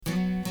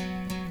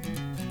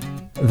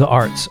The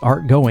arts,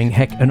 art going,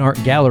 heck, an art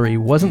gallery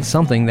wasn't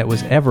something that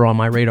was ever on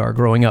my radar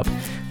growing up,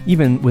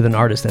 even with an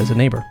artist as a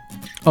neighbor.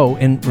 Oh,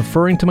 and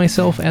referring to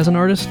myself as an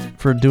artist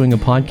for doing a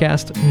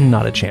podcast,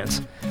 not a chance.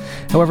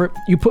 However,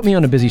 you put me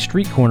on a busy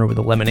street corner with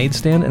a lemonade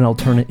stand and I'll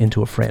turn it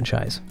into a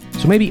franchise.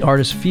 So maybe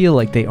artists feel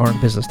like they aren't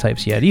business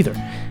types yet either.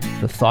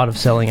 The thought of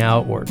selling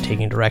out or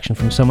taking direction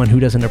from someone who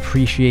doesn't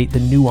appreciate the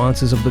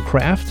nuances of the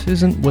craft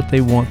isn't what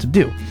they want to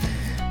do.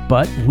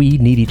 But we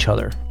need each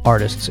other,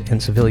 artists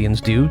and civilians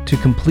do, to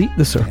complete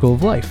the circle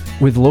of life.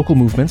 With local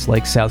movements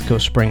like South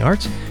Coast Spring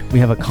Arts, we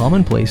have a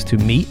common place to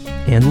meet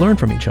and learn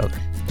from each other.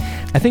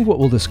 I think what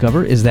we'll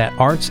discover is that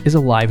arts is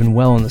alive and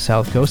well on the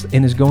South Coast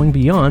and is going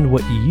beyond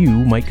what you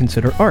might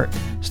consider art.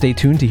 Stay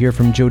tuned to hear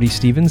from Jody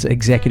Stevens,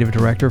 Executive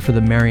Director for the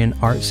Marion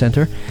Art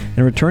Center,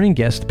 and returning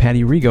guest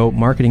Patty Rigo,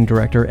 Marketing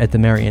Director at the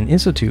Marion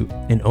Institute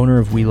and owner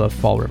of We Love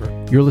Fall River.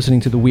 You're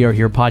listening to the We Are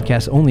Here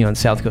podcast only on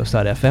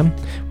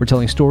southcoast.fm. We're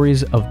telling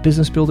stories of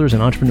business builders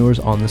and entrepreneurs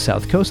on the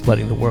South Coast,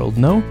 letting the world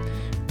know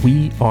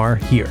we are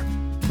here.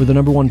 We're the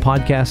 #1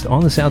 podcast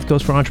on the South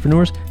Coast for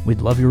entrepreneurs.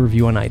 We'd love your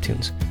review on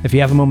iTunes. If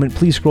you have a moment,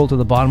 please scroll to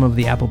the bottom of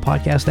the Apple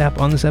Podcast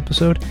app on this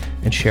episode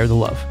and share the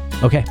love.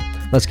 Okay,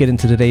 let's get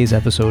into today's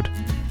episode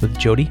with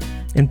Jody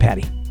and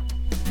Patty.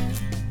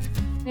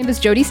 My name is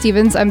Jody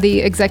Stevens. I'm the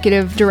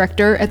Executive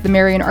Director at the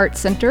Marion Art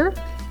Center.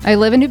 I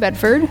live in New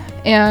Bedford,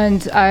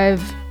 and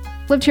I've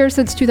lived here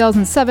since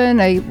 2007.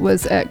 I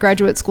was at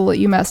graduate school at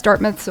UMass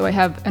Dartmouth, so I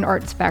have an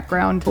arts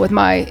background with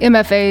my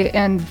MFA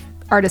and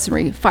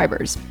artisanry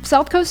fibers.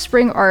 South Coast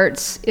Spring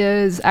Arts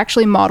is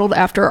actually modeled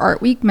after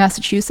Art Week,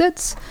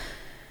 Massachusetts,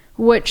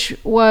 which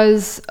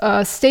was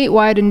a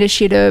statewide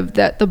initiative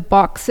that the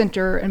Bach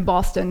Center in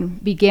Boston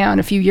began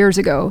a few years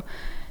ago.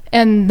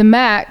 And the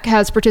MAC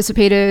has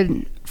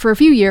participated for a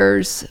few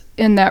years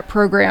in that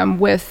program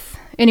with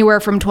anywhere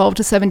from 12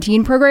 to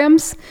 17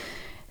 programs.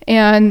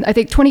 And I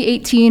think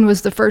 2018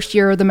 was the first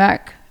year the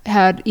MAC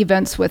had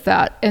events with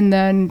that. And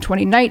then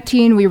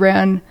 2019, we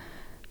ran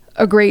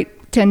a great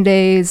 10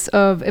 days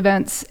of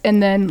events.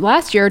 And then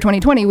last year,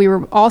 2020, we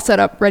were all set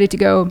up, ready to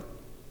go.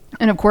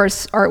 And of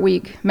course, Art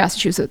Week,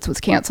 Massachusetts was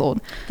canceled.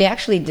 They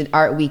actually did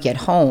Art Week at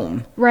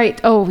home. Right.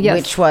 Oh, yes.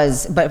 Which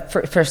was, but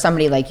for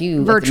somebody like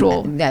you,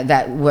 virtual,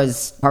 that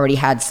was already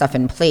had stuff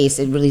in place,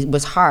 it really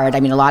was hard. I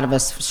mean, a lot of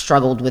us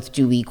struggled with,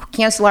 do we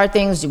cancel our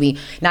things?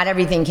 Not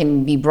everything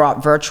can be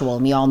brought virtual,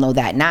 and we all know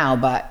that now,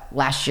 but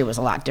last year was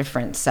a lot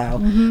different. So,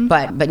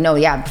 but no,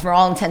 yeah, for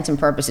all intents and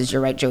purposes,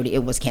 you're right, Jody,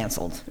 it was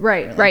canceled.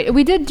 Right, really. Right.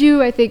 We did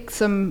do, I think,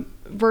 some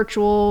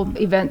virtual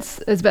events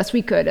as best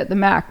we could at the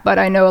MAC, but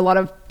I know a lot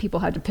of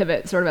people had to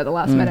pivot sort of at the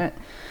last minute.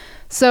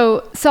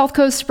 So South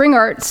Coast Spring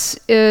Arts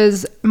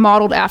is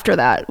modeled after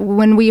that.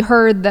 When we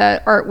heard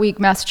that Art Week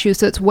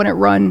Massachusetts wouldn't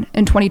run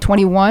in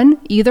 2021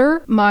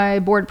 either, my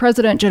board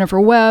president,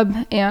 Jennifer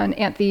Webb, and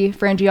Anthony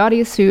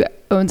Frangiotis, who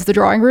owns the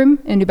Drawing Room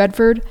in New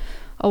Bedford,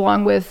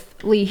 along with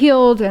Lee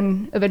Heald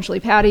and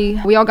eventually Patty,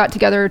 we all got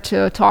together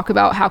to talk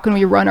about how can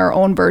we run our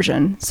own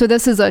version. So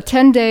this is a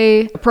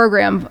 10-day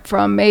program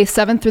from May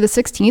 7th through the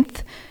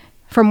 16th,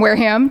 from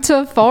Wareham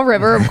to Fall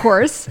River, of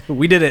course.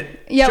 We did it.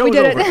 Yeah, Show's we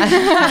did over. it.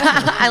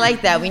 I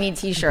like that. We need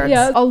t-shirts.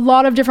 Yeah, a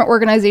lot of different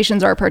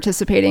organizations are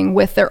participating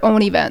with their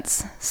own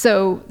events.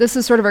 So this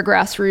is sort of a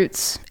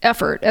grassroots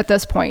effort at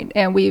this point,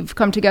 and we've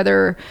come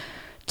together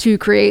to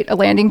create a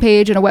landing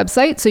page and a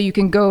website, so you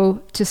can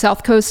go to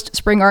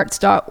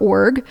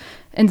southcoastspringarts.org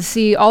and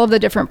see all of the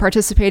different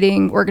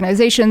participating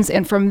organizations,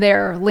 and from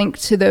there link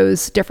to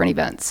those different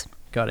events.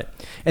 Got it.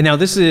 And now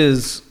this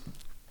is,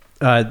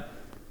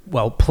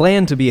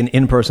 planned to be an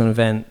in-person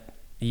event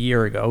a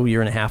year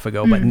and a half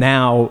ago, but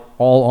now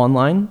all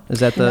online? Is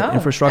that the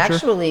infrastructure?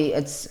 Actually,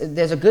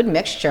 there's a good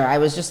mixture. I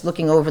was just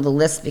looking over the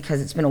list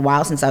because it's been a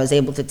while since I was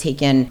able to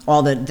take in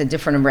all the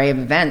different array of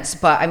events.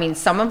 But I mean,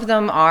 some of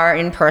them are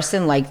in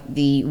person, like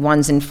the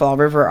ones in Fall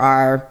River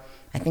are,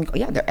 I think,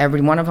 every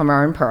one of them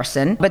are in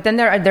person. But then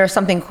there's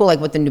something cool, like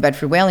what the New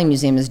Bedford Whaling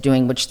Museum is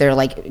doing, which they're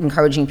like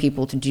encouraging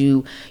people to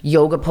do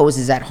yoga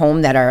poses at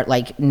home that are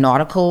like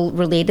nautical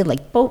related,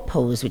 like boat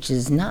pose, which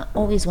is not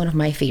always one of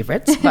my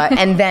favorites. But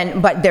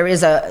there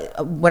is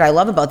what I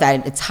love about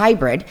that, it's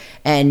hybrid.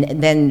 And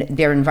then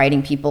they're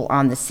inviting people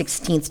on the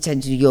 16th to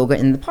do yoga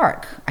in the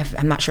park.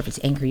 I'm not sure if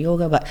it's anchor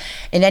yoga, but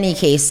in any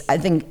case, I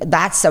think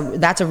that's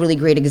a really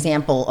great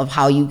example of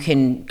how you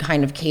can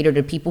kind of cater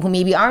to people who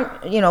maybe aren't,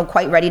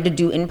 quite ready to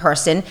do in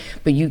person,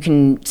 but you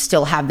can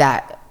still have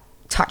that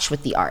touch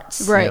with the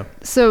arts. Right. Yeah.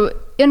 So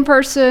in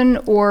person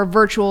or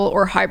virtual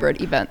or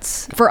hybrid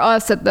events. For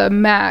us at the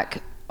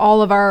MAC,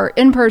 all of our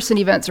in-person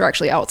events are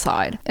actually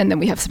outside, and then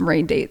we have some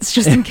rain dates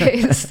just in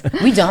case.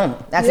 We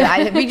don't. That's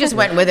it. We just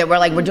went with it.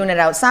 We're doing it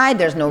outside.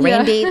 There's no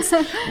rain dates.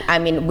 I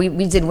mean,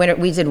 we did winter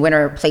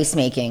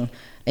placemaking,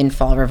 in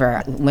Fall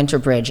River, Winter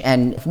Bridge,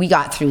 and we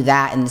got through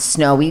that in the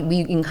snow.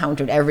 We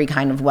encountered every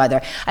kind of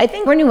weather. I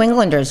think we're New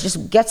Englanders.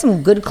 Just get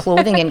some good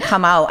clothing and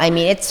come out. I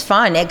mean, it's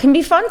fun. It can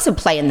be fun to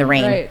play in the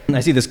rain. Right. I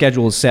see the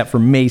schedule is set for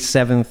May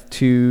 7th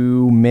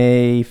to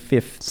May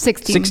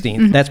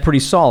 16th. That's pretty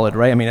solid,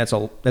 right? I mean, that's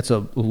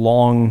a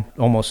long,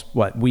 almost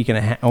week and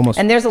a half, almost.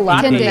 And there's a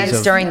lot of 10 events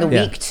days during the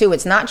week too.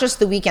 It's not just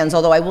the weekends,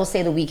 although I will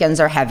say the weekends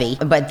are heavy.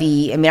 But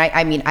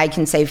I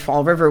can say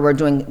Fall River, we're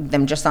doing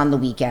them just on the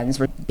weekends.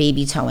 We're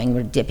baby towing,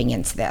 we're dipping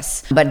into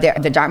this. But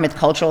the Dartmouth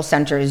Cultural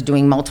Center is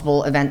doing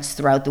multiple events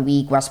throughout the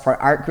week. Westport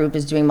Art Group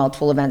is doing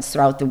multiple events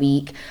throughout the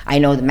week. I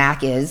know the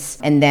MAC is.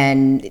 And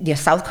then the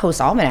South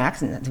Coast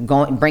Almanacs,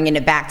 and bringing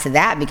it back to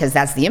that because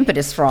that's the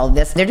impetus for all of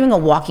this. They're doing a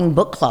walking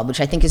book club, which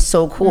I think is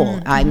so cool.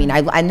 Mm-hmm. I mean,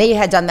 and they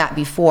had done that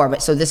before,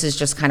 but so this is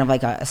just kind of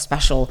like a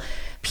special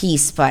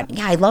piece. But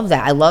yeah, I love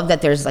that. I love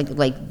that there's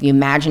like the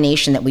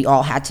imagination that we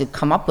all had to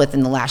come up with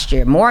in the last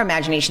year, more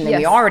imagination than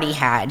we already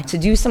had to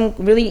do some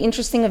really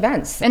interesting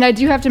events. And I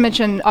do have to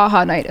mention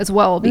AHA Night as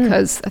well,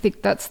 because I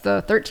think that's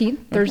the 13th,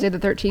 Thursday the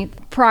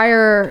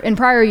 13th. In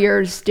prior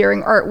years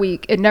during Art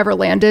Week, it never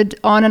landed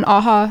on an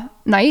AHA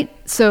Night.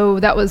 So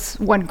that was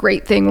one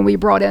great thing when we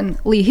brought in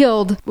Lee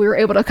Hield. We were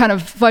able to kind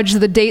of fudge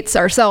the dates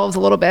ourselves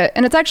a little bit.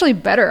 And it's actually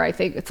better, I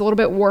think. It's a little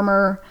bit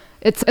warmer.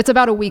 It's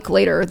about a week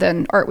later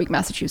than Art Week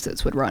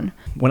Massachusetts would run.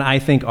 When I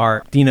think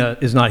art, Dina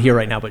is not here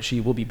right now, but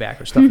she will be back.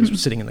 Her stuff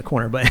is sitting in the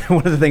corner. But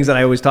one of the things that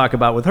I always talk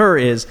about with her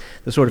is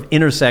the sort of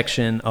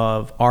intersection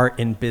of art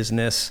and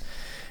business,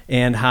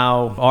 and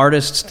how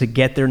artists, to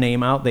get their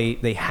name out,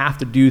 they have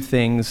to do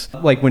things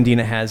like when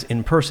Dina has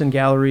in-person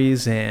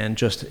galleries, and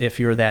just if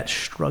you're that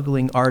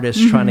struggling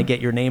artist trying to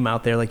get your name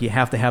out there, like you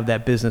have to have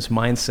that business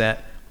mindset.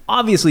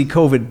 Obviously,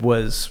 COVID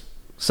was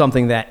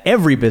something that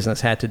every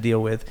business had to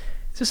deal with.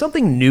 Is there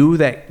something new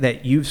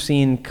that you've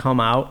seen come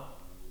out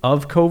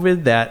of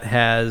COVID that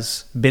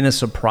has been a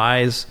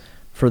surprise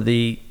for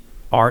the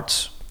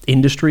arts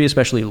industry,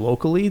 especially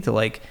locally, to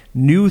like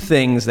new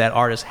things that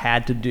artists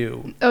had to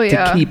do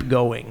to keep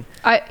going?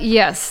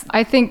 Yes.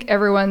 I think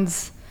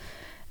everyone's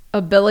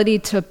ability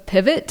to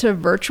pivot to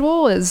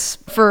virtual is,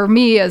 for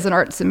me as an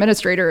arts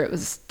administrator, it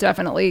was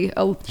definitely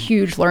a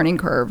huge learning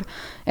curve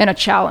and a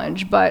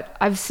challenge. But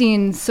I've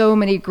seen so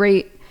many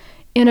great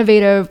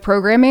innovative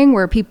programming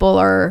where people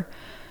are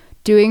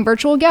doing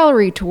virtual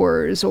gallery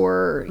tours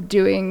or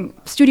doing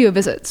studio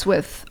visits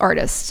with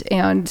artists,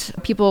 and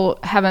people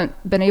haven't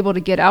been able to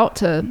get out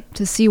to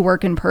see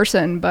work in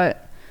person.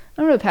 But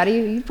I don't know, Patty,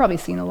 you've probably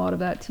seen a lot of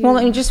that too. Well,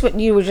 I mean, just what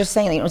you were just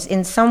saying,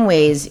 in some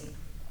ways,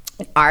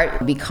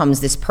 art becomes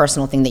this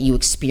personal thing that you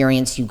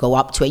experience. You go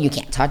up to it. You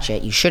can't touch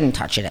it. You shouldn't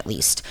touch it, at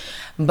least.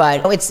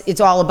 But it's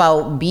all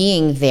about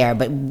being there.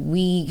 But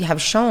we have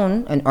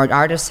shown, and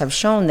artists have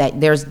shown, that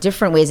there's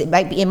different ways. It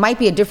might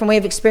be a different way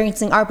of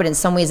experiencing art, but in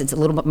some ways it's a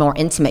little bit more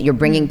intimate. You're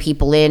bringing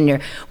people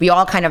in. We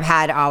all kind of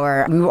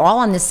we were all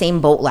on the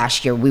same boat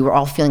last year. We were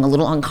all feeling a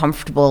little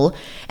uncomfortable,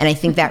 and I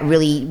think that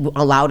really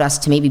allowed us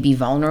to maybe be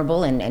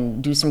vulnerable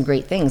and do some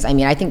great things. I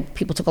mean, I think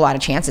people took a lot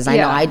of chances. I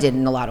know I did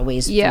in a lot of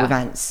ways through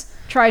events.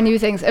 Try new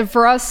things. And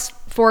for us,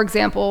 for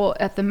example,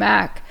 at the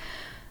MAC,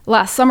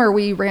 last summer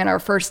we ran our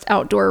first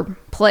outdoor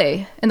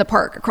play in the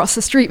park across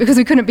the street because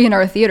we couldn't be in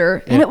our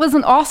theater. And it was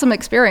an awesome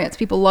experience.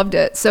 People loved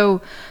it. So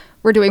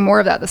we're doing more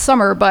of that this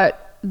summer,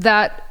 but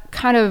that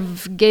kind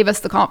of gave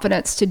us the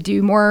confidence to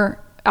do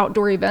more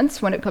outdoor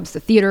events when it comes to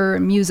theater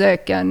and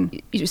music.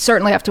 And you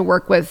certainly have to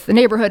work with the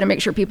neighborhood and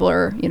make sure people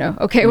are,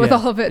 okay with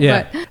all of it.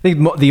 Yeah. But I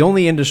think the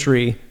only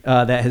industry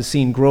that has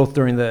seen growth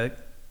during the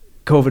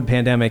COVID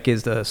pandemic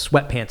is the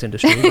sweatpants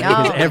industry,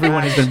 because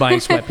everyone has been buying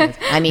sweatpants.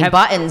 I mean,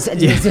 buttons.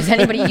 Does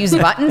anybody use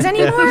buttons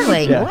anymore?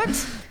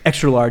 What?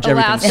 Extra large,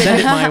 everything. Send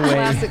it my way.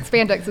 Elastic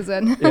spandex is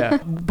in. Yeah.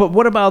 But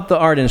what about the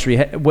art industry?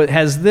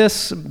 Has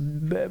this,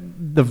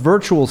 the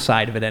virtual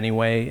side of it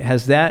anyway,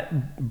 has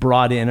that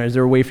brought in, or is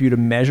there a way for you to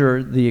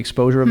measure the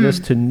exposure of this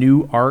to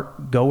new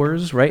art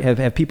goers, right?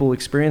 Have people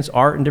experienced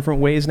art in different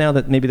ways now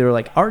that maybe they're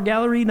like, art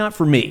gallery, not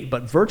for me,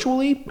 but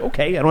virtually,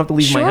 okay, I don't have to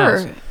leave my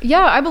house.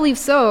 Yeah, I believe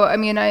so. I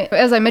mean,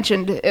 as I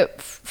mentioned,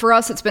 for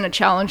us, it's been a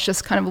challenge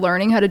just kind of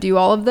learning how to do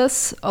all of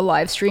this, a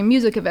live stream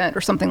music event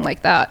or something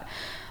like that.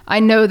 I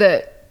know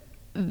that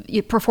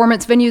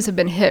performance venues have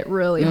been hit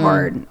really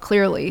hard,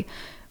 clearly.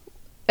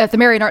 At the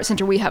Marion Arts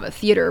Center, we have a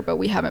theater, but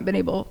we haven't been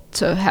able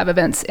to have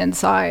events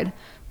inside.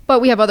 But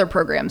we have other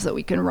programs that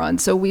we can run,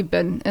 so we've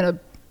been in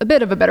a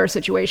bit of a better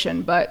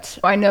situation. But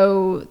I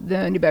know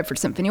the New Bedford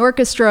Symphony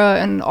Orchestra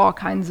and all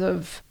kinds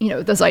of,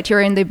 the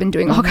Zeiterion, they've been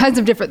doing all kinds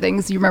of different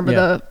things. You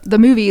remember the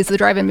movies, the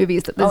drive-in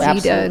movies that the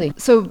Z did.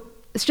 So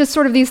it's just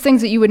sort of these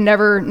things that you would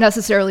never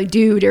necessarily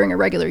do during a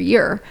regular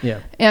year.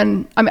 Yeah.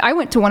 And I mean, I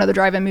went to one of the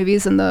drive-in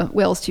movies in the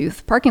Whale's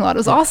Tooth parking lot. It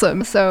was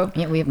awesome. So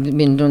Yeah,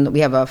 we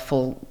have a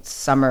full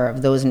summer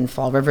of those in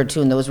Fall River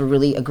too, and those were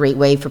really a great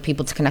way for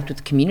people to connect with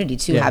the community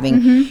too,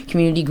 having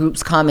community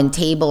groups come and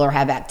table or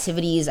have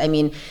activities. I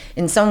mean,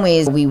 in some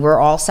ways we were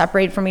all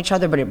separated from each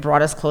other, but it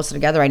brought us closer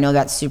together. I know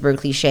that's super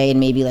cliche and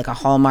maybe like a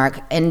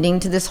Hallmark ending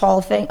to this whole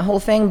thing,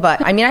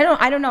 but I mean,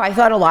 I don't know. I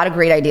thought a lot of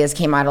great ideas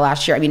came out of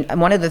last year. I mean,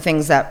 one of the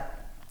things that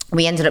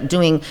we ended up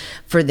doing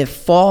for the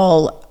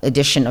fall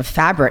edition of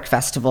Fabric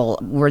Festival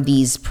were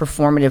these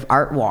performative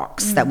art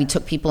walks that we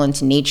took people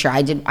into nature. I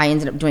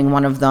ended up doing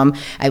one of them.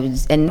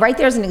 And right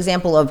there's an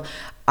example of,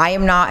 I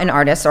am not an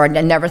artist, or I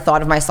never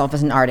thought of myself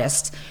as an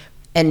artist.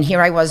 And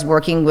here I was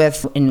working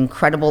with an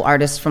incredible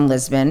artist from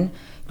Lisbon,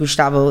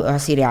 Gustavo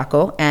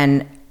Siriaco,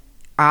 and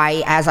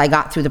as I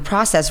got through the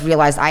process,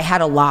 realized I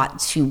had a lot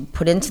to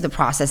put into the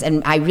process.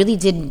 And I really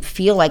did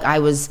feel like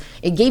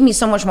it gave me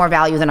so much more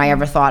value than I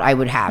ever thought I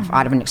would have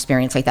out of an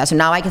experience like that. So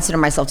now I consider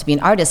myself to be an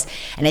artist.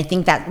 And I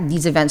think that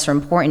these events are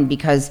important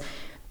because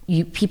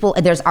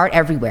there's art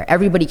everywhere.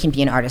 Everybody can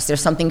be an artist.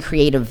 There's something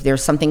creative.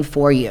 There's something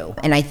for you.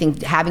 And I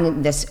think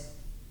having this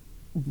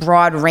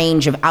broad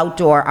range of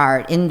outdoor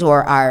art,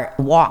 indoor art,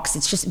 walks,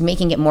 it's just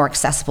making it more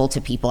accessible to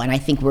people. And I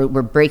think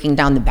we're breaking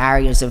down the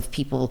barriers of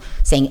people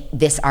saying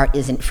this art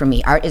isn't for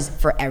me. Art is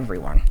for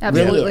everyone.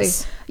 Absolutely. Really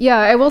is. Yeah,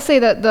 I will say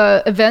that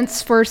the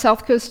events for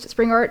South Coast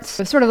Spring Arts,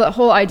 sort of the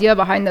whole idea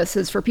behind this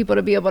is for people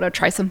to be able to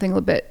try something a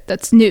little bit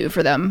that's new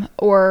for them,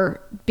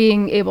 or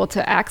being able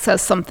to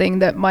access something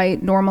that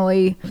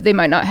they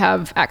might not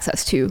have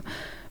access to.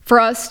 For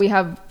us, we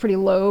have pretty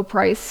low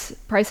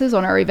prices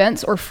on our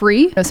events, or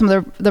free. Some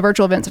of the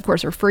virtual events, of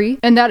course, are free.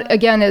 And that,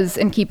 again, is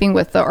in keeping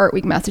with the Art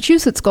Week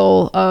Massachusetts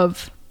goal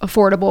of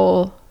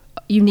affordable,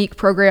 unique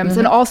programs,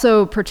 and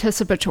also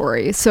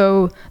participatory.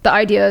 So the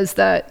idea is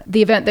that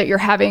the event that you're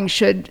having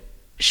should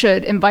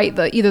invite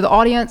either the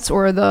audience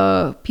or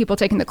the people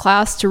taking the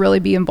class to really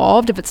be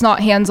involved. If it's not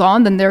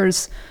hands-on, then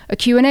there's a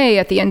Q&A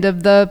at the end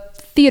of the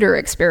theater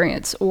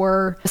experience,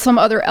 or some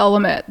other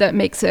element that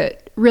makes it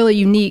really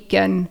unique,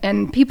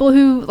 and people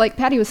who, like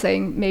Patty was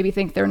saying, maybe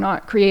think they're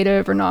not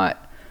creative or not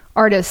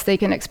artists, they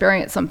can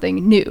experience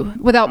something new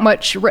without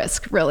much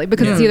risk, really,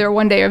 because it's either a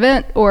one-day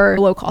event or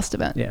a low-cost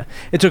event. Yeah.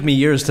 It took me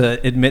years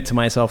to admit to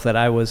myself that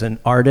I was an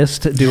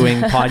artist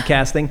doing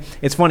podcasting.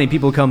 It's funny,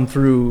 people come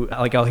through,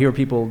 like I'll hear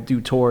people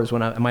do tours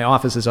when my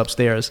office is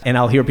upstairs, and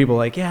I'll hear people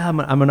like, yeah, I'm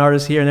an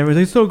artist here, and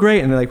everybody's so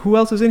great, and they're like, who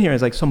else is in here?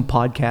 It's like some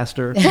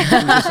podcaster who's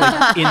just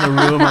like in the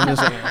room. I'm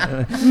just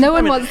like, No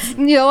one wants,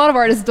 a lot of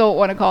artists don't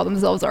want to call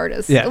themselves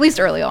artists, at least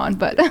early on,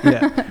 but.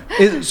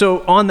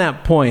 So on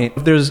that point,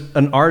 if there's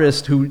an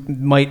artist who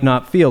might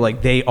not feel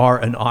like they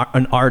are an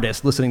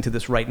artist listening to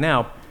this right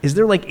now, is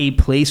there like a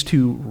place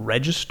to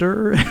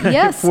register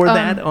for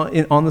that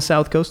on the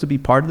South Coast to be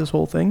part of this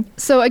whole thing?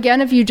 So again,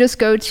 if you just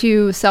go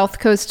to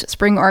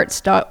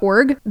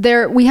southcoastspringarts.org,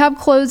 we have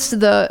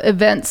closed the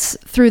events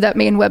through that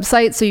main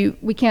website, so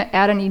we can't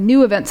add any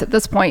new events at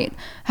this point.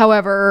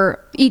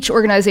 However, each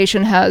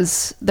organization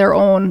has their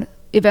own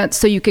events,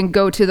 so you can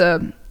go to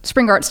the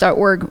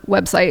springarts.org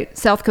website,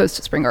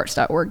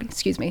 southcoastspringarts.org,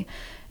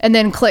 and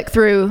then click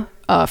through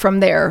from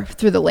there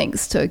through the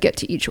links to get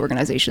to each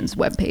organization's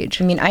webpage.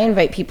 I mean, I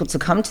invite people to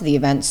come to the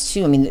events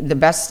too. I mean, the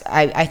best,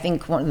 I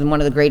think one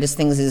of the greatest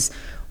things is,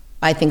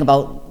 I think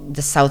about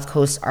the South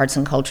Coast arts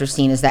and culture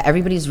scene, is that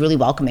everybody's really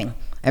welcoming.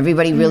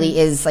 Everybody really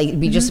is like,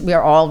 we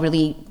are all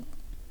really,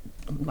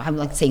 I'm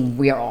like saying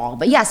we're all,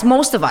 but yes,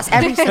 most of us,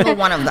 every single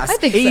one of us. I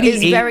think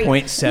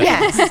 88.7.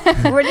 Yes.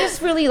 We're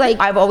just really like,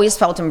 I've always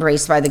felt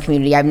embraced by the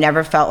community. I've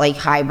never felt like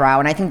highbrow.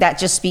 And I think that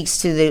just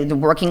speaks to the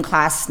working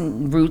class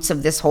roots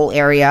of this whole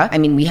area. I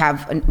mean,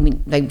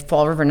 like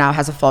Fall River now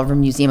has a Fall River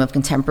Museum of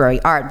Contemporary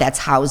Art that's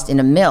housed in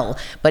a mill.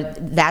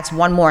 But that's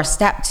one more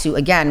step to,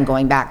 again,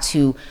 going back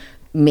to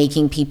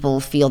making people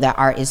feel that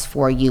art is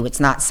for you. It's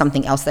not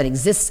something else that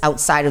exists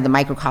outside of the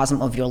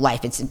microcosm of your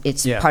life. It's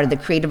part of the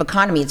creative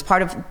economy. It's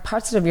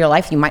parts of your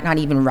life you might not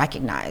even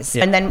recognize.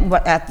 And then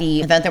at the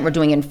event that we're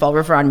doing in Fall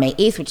River on May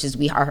 8th, which is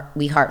We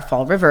Heart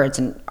Fall River, it's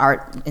an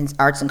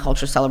arts and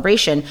culture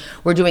celebration.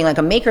 We're doing like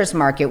a maker's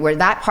market, where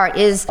that part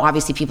is,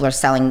 obviously people are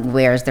selling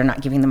wares, they're not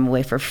giving them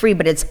away for free,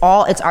 but it's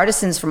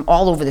artisans from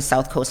all over the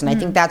South Coast. And I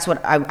think that's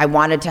what I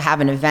wanted to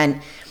have an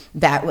event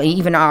that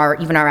even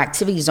our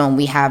activity zone,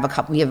 we have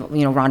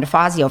Rhonda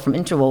Fazio from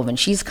Interwoven,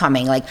 she's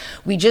coming. Like,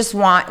 we just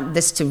want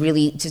this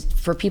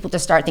for people to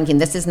start thinking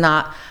this is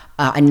not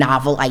a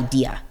novel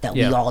idea that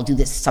we all do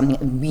this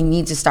something. We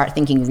need to start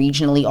thinking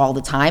regionally all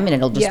the time, and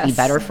it'll just be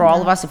better for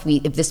all of us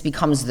if this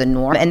becomes the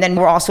norm. And then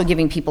we're also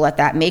giving people at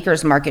that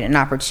makers market an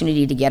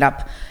opportunity to get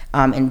up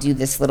and do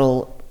this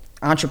little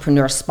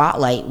entrepreneur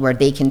spotlight, where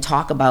they can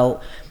talk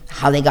about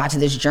how they got to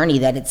this journey,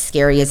 that it's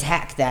scary as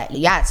heck, that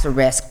yeah, it's a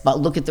risk, but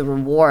look at the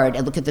reward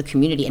and look at the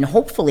community. And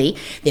hopefully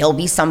there'll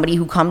be somebody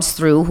who comes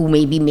through who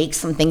maybe makes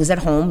some things at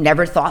home,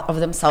 never thought of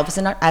themselves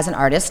as an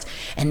artist,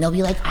 and they'll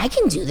be like, I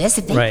can do this.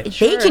 If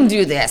they can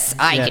do this,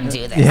 I can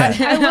do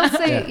this. I will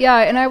say,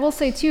 and I will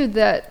say too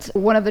that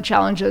one of the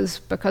challenges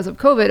because of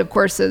COVID, of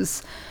course,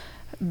 is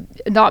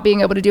not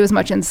being able to do as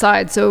much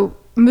inside. So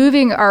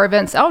moving our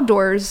events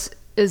outdoors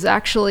is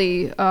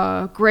actually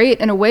great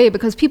in a way,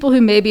 because people who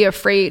may be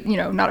afraid,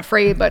 not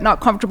afraid, but not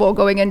comfortable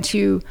going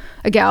into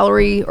a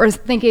gallery or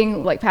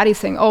thinking, like Patty's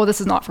saying, oh, this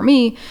is not for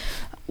me.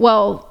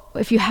 Well,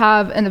 if you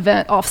have an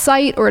event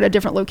off-site or at a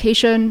different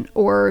location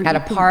or at a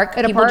park,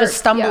 people just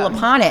stumble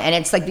upon it, and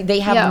it's like they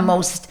have the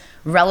most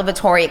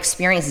revelatory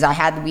experiences.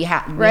 We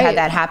had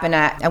that happen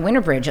at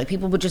Winterbridge. Like,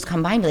 people would just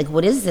come by and be like,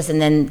 what is this? And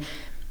then,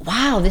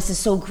 wow, this is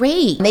so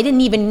great. They didn't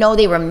even know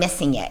they were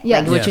missing it.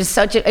 Yeah. Which is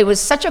it was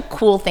such a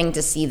cool thing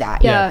to see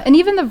that. Yeah. And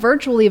even the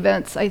virtual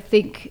events, I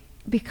think,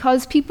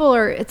 because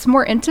it's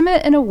more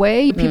intimate in a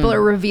way. People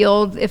are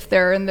revealed if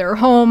they're in their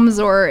homes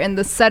or in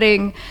the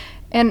setting.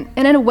 And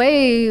in a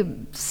way,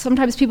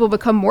 sometimes people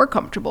become more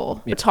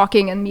comfortable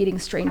talking and meeting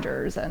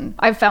strangers. And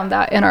I've found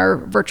that in our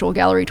virtual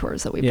gallery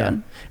tours that we've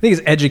done. I think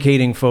it's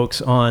educating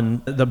folks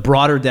on the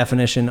broader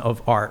definition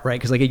of art, right?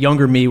 Because like a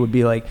younger me would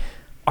be like,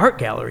 art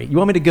gallery? You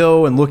want me to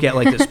go and look at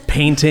like this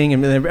painting?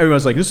 And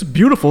everyone's like, this is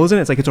beautiful, isn't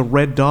it? It's like, it's a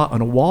red dot on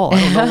a wall.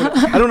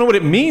 I don't know what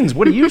it means.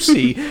 What do you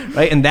see?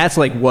 Right? And that's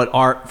like what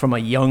art from a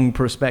young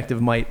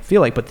perspective might feel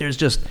like. But there's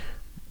just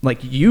like,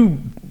 you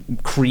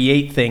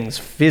create things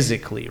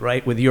physically,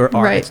 right? With your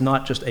art. Right. It's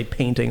not just a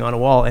painting on a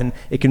wall, and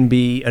it can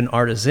be an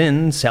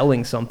artisan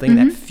selling something,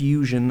 that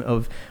fusion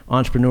of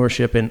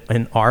entrepreneurship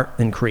and art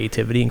and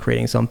creativity and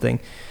creating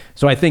something.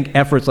 So I think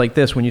efforts like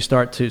this, when you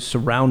start to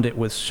surround it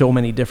with so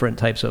many different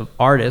types of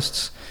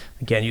artists,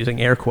 again,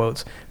 using air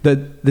quotes, the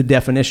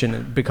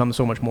definition becomes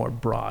so much more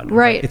broad.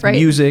 Right. It's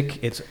music,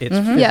 it's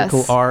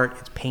physical art,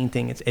 it's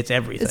painting, it's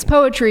everything. It's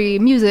poetry,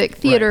 music,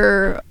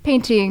 theater,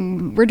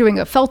 painting. We're doing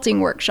a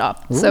felting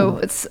workshop. Ooh. So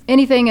it's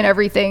anything and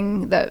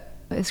everything that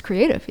is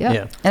creative.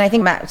 Yeah. And I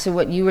think, Matt, so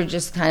what you were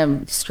just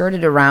kind of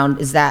skirted around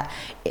is that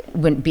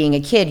when being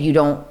a kid,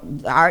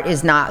 art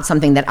is not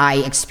something that I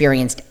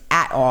experienced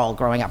at all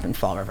growing up in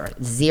Fall River.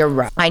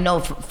 Zero. I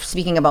know,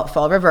 speaking about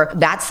Fall River,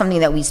 that's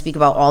something that we speak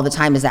about all the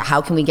time, is that how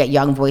can we get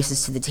young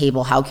voices to the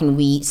table? How can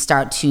we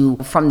start to,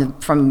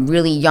 from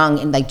really young,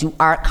 and like do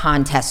art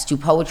contests, do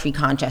poetry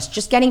contests,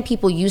 just getting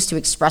people used to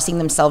expressing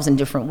themselves in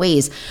different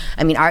ways.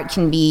 I mean, art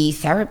can be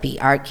therapy.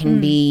 Art can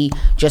be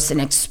just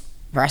an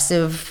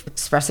expressive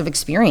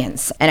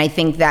experience. And I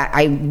think that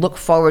I look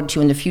forward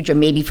to in the future,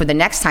 maybe for the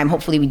next time,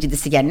 hopefully we do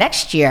this again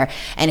next year,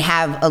 and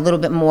have a little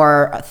bit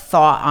more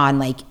thought on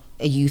like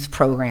a youth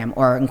program,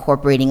 or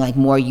incorporating like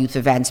more youth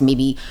events,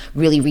 maybe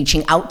really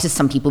reaching out to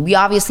some people. We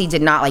obviously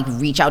did not like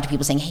reach out to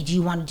people saying, hey, do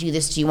you want to do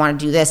this? Do you want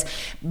to do this?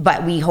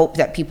 But we hope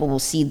that people will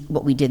see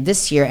what we did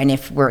this year, and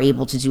if we're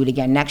able to do it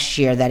again next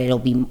year, that it'll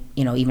be,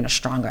 even a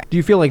stronger. Do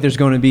you feel like there's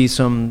going to be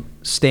some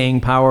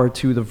staying power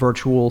to the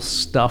virtual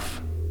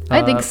stuff?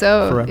 I think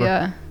so. Forever?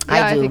 Yeah,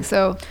 I think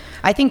so.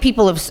 I think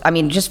people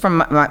have, just from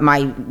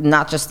my,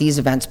 not just these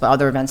events, but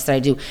other events that I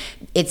do,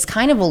 it's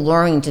kind of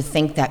alluring to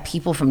think that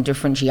people from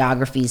different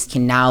geographies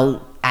can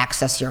now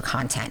access your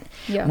content,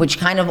 which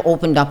kind of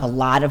opened up a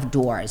lot of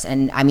doors.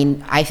 And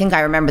I think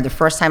I remember the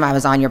first time I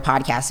was on your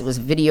podcast, it was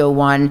video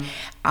one.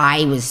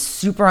 I was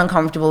super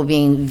uncomfortable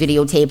being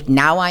videotaped.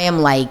 Now I am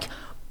like,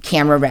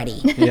 camera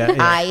ready.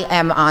 I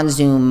am on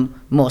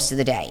Zoom most of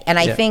the day. And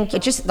I think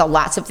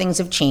lots of things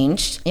have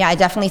changed. I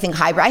definitely think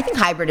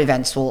hybrid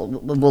events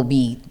will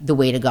be the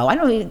way to go. I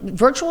don't know,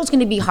 virtual is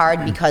going to be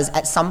hard because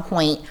at some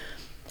point,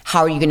 how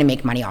are you going to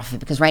make money off of it?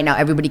 Because right now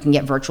everybody can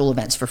get virtual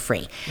events for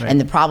free. Right. And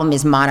the problem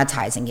is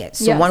monetizing it.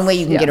 So one way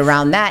you can get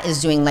around that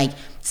is doing like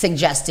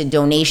suggested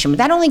donation, but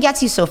that only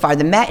gets you so far.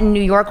 The Met in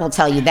New York will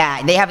tell you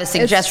that they have a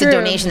suggested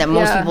donation that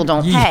most people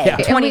don't pay.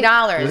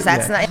 $20.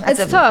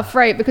 That's tough,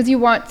 right? Because you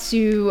want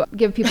to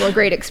give people a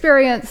great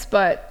experience,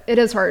 but it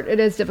is hard.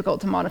 It is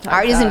difficult to monetize.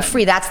 Art isn't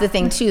free. That's the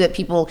thing too, that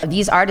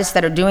these artists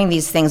that are doing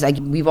these things, like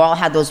we've all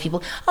had those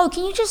people, oh,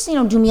 can you just,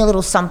 do me a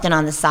little something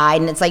on the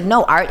side? And it's like,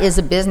 no, art is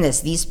a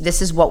business.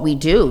 This is what we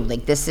do.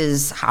 Like, this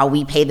is how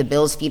we pay the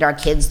bills, feed our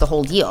kids, the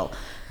whole deal.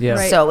 Yeah.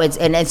 Right. So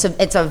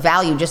it's a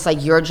value, just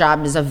like your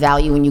job is a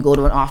value when you go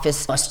to an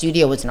office. A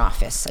studio is an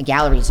office. A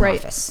gallery is an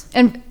office.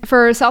 And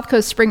for South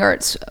Coast Spring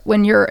Arts,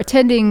 when you're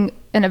attending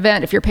an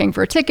event, if you're paying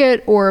for a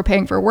ticket or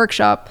paying for a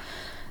workshop,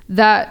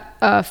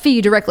 that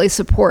fee directly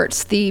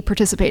supports the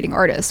participating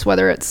artist,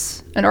 whether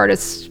it's an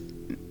artist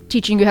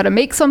teaching you how to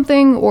make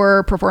something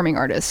or performing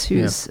artist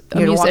who's a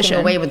You're musician.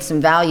 walking away with some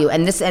value,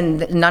 and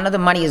none of the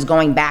money is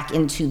going back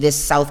into this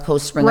South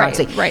Coast Spring Arts.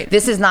 Right.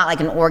 This is not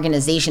like an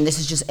organization. This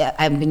is just,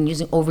 I've been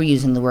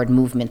overusing the word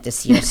movement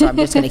this year, so I'm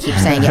just going to keep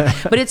saying it.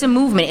 But it's a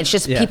movement. It's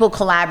just people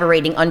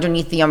collaborating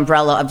underneath the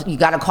umbrella of, you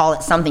got to call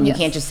it something. You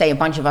can't just say a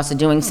bunch of us are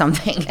doing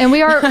something. And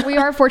we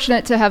are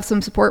fortunate to have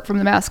some support from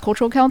the Mass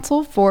Cultural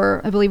Council for,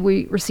 I believe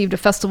we received a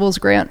festivals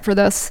grant for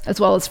this, as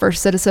well as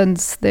First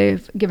Citizens.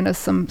 They've given us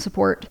some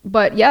support.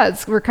 But yeah,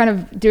 we're kind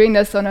of doing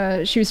this on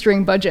a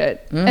shoestring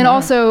budget. And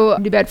also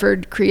New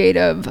Bedford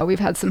Creative, we've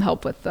had some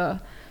help with the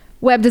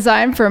web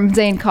design from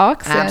Zane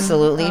Cox.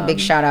 Absolutely. Big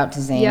shout out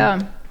to Zane.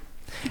 Yeah.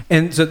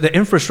 And so the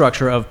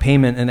infrastructure of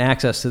payment and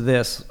access to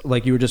this,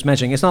 like you were just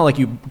mentioning, it's not like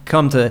you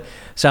come to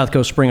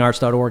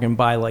southcoastspringarts.org and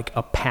buy like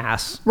a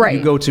pass. Right.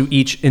 You go to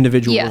each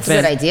individual Yes.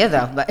 event. Good idea,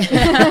 though. But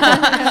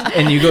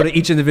And you go to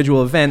each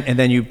individual event and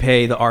then you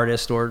pay the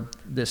artist or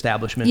the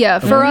establishment. Yeah,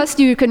 for us,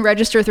 you can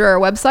register through our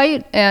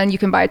website and you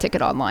can buy a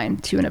ticket online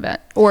to an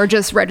event or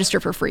just register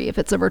for free if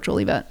it's a virtual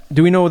event.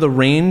 Do we know the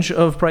range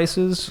of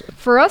prices?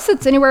 For us,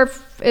 it's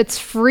it's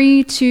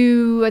free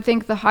to, I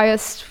think the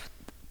highest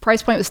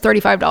price point was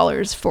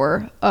 $35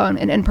 for an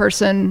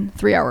in-person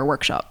 3-hour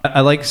workshop.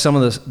 I like some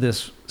of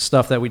this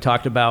stuff that we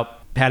talked about.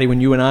 Patty,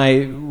 when you and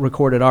I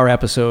recorded our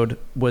episode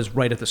was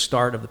right at the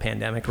start of the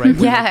pandemic, right?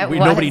 Yeah, it was.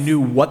 Nobody knew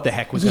what the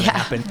heck was going to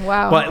happen.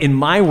 Wow. But in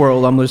my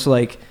world, I'm just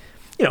like,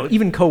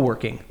 even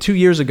co-working. 2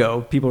 years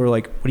ago, people were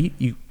like, where do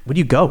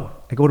you go?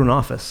 I go to an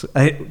office.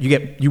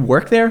 You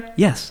work there?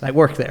 Yes, I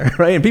work there,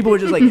 right? And people were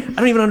just like, I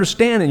don't even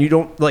understand. And you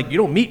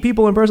don't meet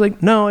people in person.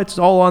 Like, no, it's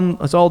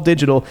all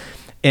digital.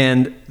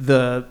 And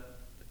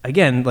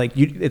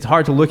it's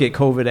hard to look at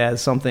COVID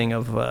as something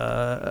of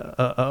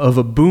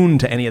a boon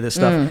to any of this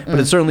stuff, but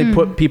it certainly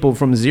put people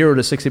from 0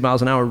 to 60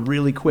 miles an hour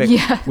really quick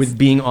with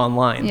being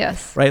online.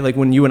 Yes. Right? Like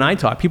when you and I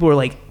talk, people were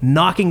like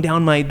knocking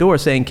down my door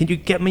saying, can you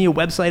get me a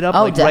website up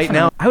right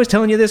now? I was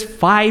telling you this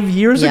 5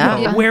 years ago.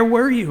 Yeah. Where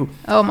were you?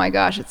 Oh my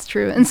gosh, it's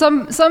true. And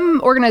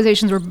some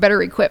organizations were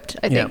better equipped,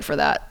 I think, for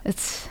that.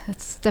 It's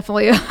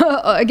definitely,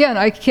 again,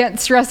 I can't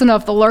stress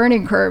enough the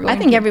learning curve. I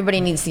think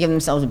everybody needs to give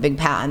themselves a big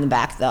pat on the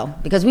back, though,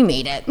 because we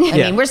made it. I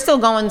mean, we're still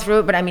going through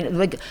it, but I mean,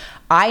 like,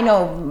 I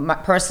know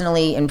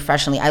personally and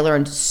professionally, I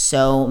learned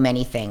so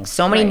many things,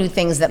 so many new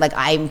things that, like,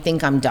 I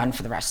think I'm done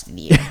for the rest of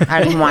the year. I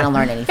don't even want to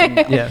learn anything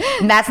new.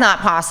 And that's not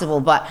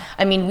possible. But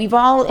I mean, we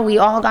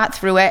all got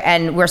through it,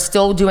 and we're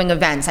still doing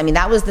events. I mean,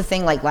 that was the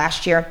thing. Like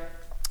last year,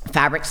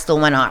 Fabric still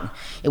went on.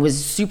 It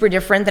was super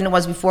different than it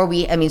was before.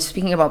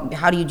 Speaking about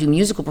how do you do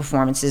musical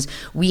performances,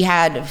 we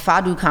had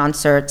Fado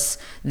concerts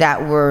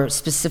that were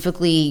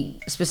specifically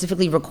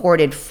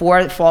recorded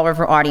for Fall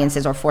River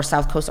audiences, or for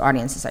South Coast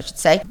audiences, I should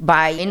say,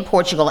 in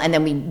Portugal, and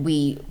then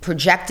we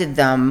projected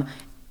them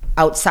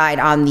outside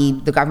on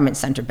the government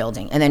center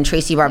building. And then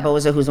Tracy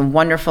Barboza, who's a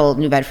wonderful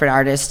New Bedford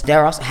artist,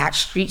 they're also, Hatch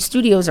Street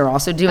Studios are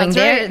also doing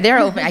they're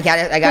open. I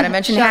gotta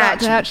mention Shout Hatch. out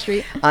to Hatch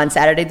Street. On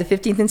Saturday the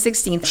 15th and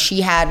 16th,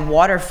 she had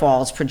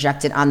waterfalls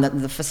projected on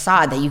the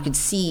facade that you could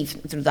see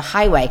through the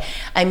highway.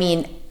 I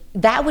mean,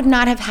 that would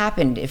not have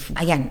happened if,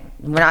 again,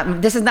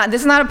 this is not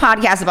a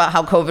podcast about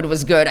how COVID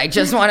was good. I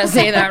just want to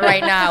say that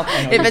right now.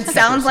 If it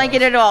sounds like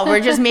it at all, we're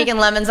just making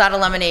lemons out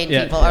of lemonade,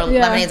 people, or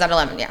lemonades out of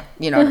lemon. Yeah,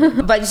 you know what I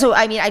mean? But so,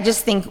 I mean, I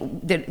just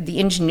think the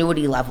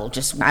ingenuity level,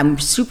 I'm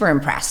super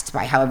impressed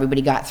by how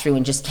everybody got through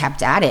and just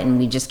kept at it, and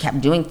we just kept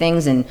doing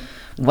things. And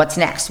what's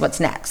next?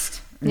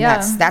 And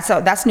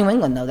that's New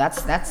England, though.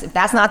 If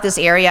that's not this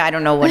area, I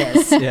don't know what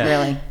is.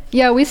 Really.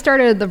 Yeah, we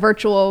started the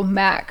virtual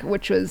MAC,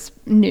 which was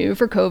new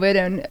for COVID,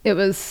 and it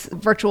was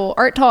virtual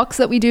art talks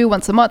that we do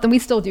once a month, and we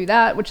still do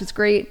that, which is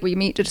great. We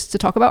meet just to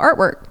talk about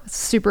artwork. It's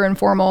super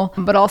informal,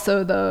 but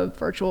also the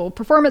virtual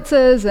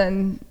performances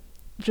and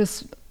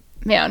just,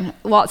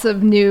 lots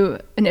of new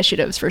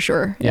initiatives for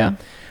sure. Yeah.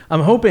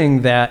 I'm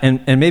hoping that,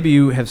 and maybe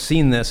you have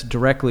seen this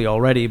directly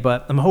already,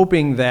 but I'm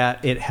hoping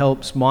that it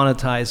helps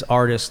monetize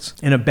artists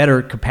in a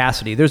better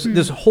capacity. There's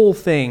this whole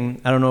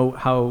thing, I don't know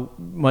how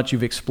much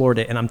you've explored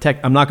it, and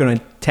I'm not going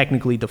to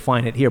technically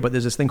define it here, but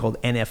there's this thing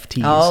called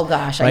NFTs. Oh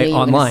gosh, right? I knew you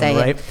were online, going to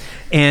say right? it.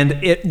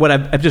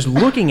 And I'm just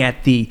looking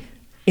at the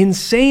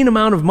insane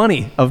amount of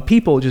money of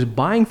people just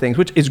buying things,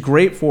 which is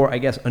great for, I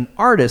guess, an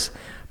artist.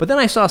 But then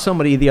I saw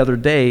somebody the other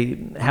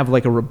day have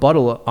like a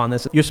rebuttal on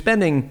this. You're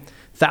spending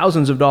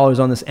thousands of dollars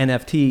on this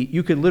NFT.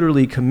 You could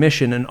literally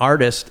commission an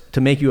artist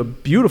to make you a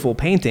beautiful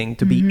painting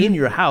to be in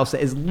your house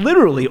that is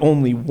literally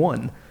only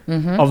one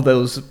of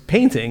those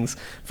paintings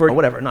for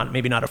whatever,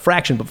 maybe not a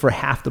fraction, but for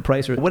half the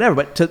price or whatever.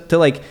 But to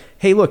like,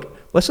 hey, look,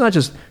 let's not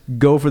just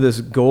go for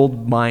this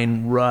gold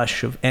mine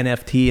rush of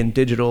NFT and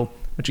digital,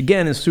 which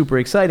again is super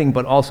exciting,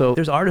 but also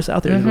there's artists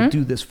out there that will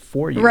do this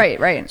for you.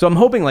 Right. So I'm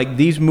hoping like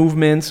these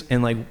movements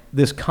and like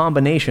this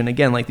combination,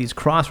 again, like these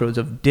crossroads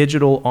of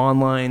digital,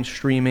 online,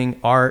 streaming,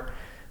 art,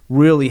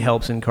 really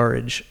helps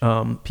encourage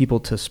people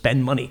to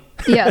spend money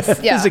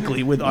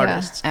physically with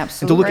artists.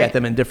 Absolutely. And to look at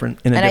them in a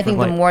different light. I think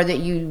the more that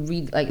you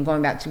read, like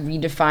going back to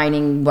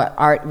redefining what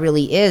art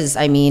really is,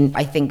 I mean,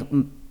 I think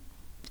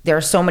There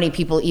are so many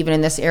people even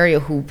in this area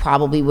who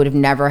probably would have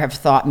never have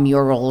thought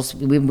murals.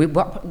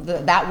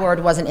 That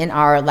word wasn't in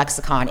our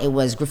lexicon. It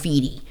was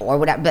graffiti or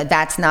whatever. But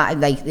that's not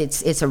like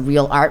it's a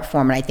real art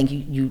form. And I think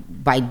you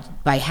by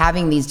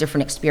having these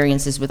different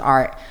experiences with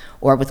art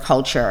or with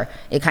culture,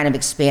 it kind of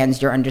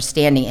expands your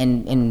understanding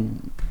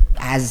and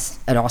as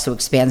it also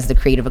expands the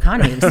creative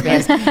economy. It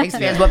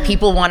expands what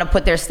people want to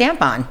put their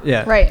stamp on.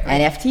 Yeah. Right.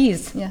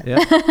 NFTs. Yeah,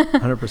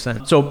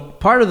 100%. So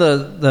part of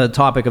the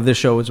topic of this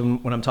show is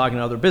when I'm talking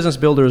to other business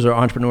builders or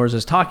entrepreneurs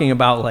is talking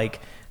about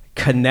like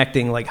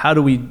connecting, like how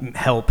do we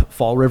help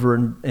Fall River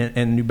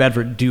and New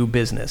Bedford do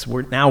business?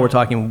 We're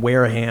talking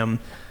Wareham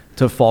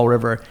to Fall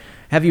River.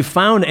 Have you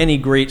found any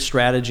great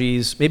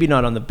strategies, maybe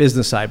not on the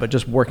business side, but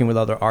just working with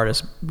other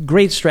artists,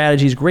 great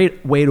strategies,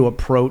 great way to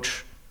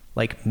approach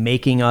like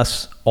making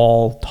us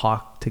all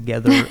talk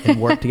together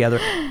and work together?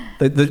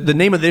 The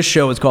name of this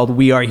show is called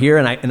We Are Here,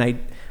 and I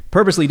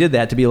purposely did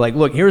that to be like,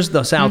 look, here's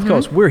the South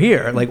Coast. We're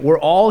here. Like, we're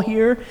all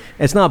here.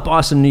 It's not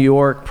Boston, New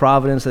York,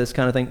 Providence, this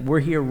kind of thing. We're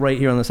here, right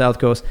here on the South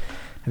Coast.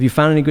 Have you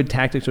found any good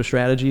tactics or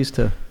strategies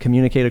to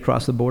communicate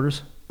across the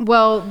borders?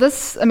 Well,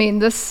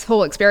 this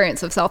whole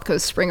experience of South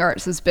Coast Spring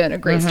Arts has been a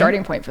great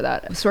starting point for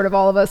that. Sort of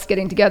all of us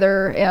getting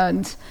together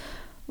and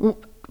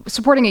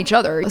supporting each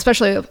other,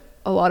 especially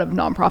a lot of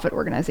nonprofit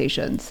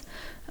organizations.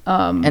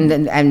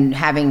 And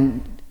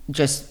having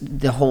just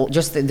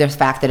the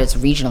fact that it's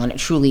regional, and it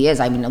truly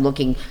is. I mean,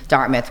 looking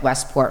Dartmouth,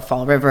 Westport,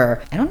 Fall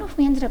River. I don't know if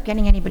we ended up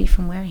getting anybody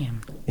from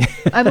Wareham.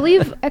 I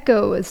believe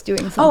Echo is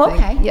doing something. Oh,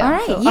 okay. Yeah, all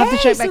right. So I'll have to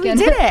check back in.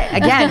 We did it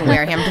again.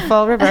 Wareham to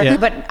Fall River. Yeah.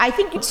 But I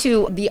think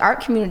too, the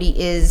art community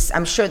is.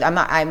 I'm sure. I'm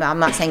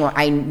not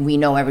saying we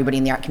know everybody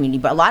in the art community,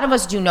 but a lot of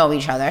us do know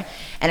each other,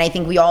 and I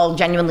think we all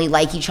genuinely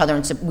like each other,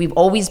 and we've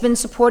always been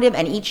supportive,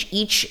 and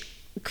each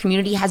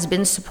community has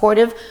been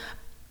supportive.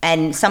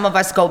 And some of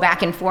us go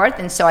back and forth,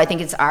 and so I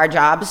think it's our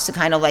jobs to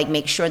kind of like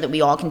make sure that we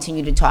all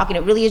continue to talk. And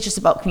it really is just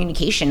about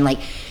communication, like,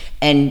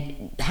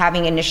 and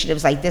having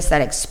initiatives like this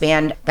that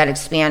expand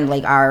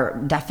like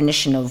our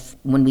definition of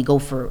when we go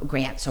for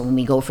grants or when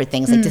we go for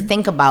things, like to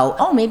think about,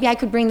 oh, maybe I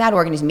could bring that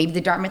organization, maybe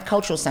the Dartmouth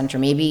Cultural Center,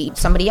 maybe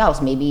somebody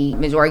else, maybe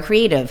Missouri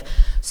Creative.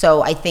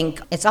 So I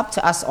think it's up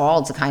to us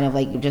all to kind of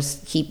like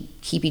just keep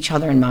each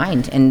other in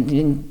mind,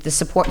 and the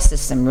support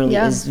system really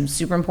is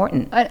super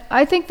important.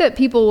 I think that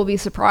people will be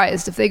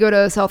surprised if they go to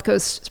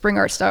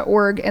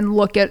southcoastspringarts.org and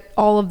look at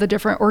all of the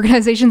different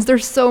organizations.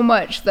 There's so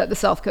much that the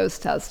South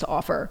Coast has to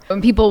offer,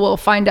 and people will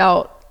find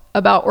out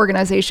about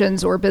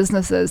organizations or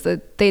businesses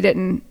that they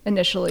didn't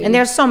initially. And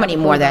there's so many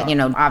more that,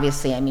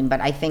 obviously,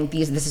 but I think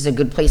this is a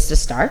good place to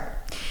start.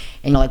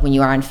 And like when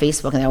you are on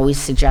Facebook, and I always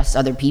suggest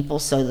other people,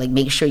 so like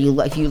make sure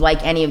if you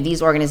like any of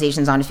these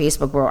organizations on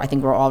Facebook, I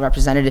think we're all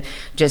represented.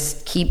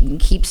 Just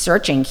keep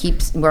searching.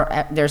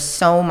 There's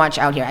so much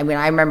out here.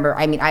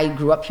 I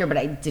grew up here, but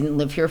I didn't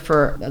live here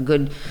for a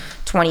good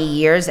 20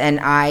 years.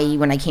 And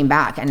when I came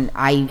back, and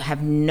I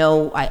had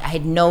no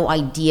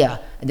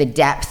idea the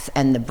depth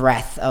and the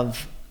breadth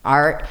of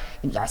art,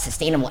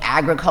 sustainable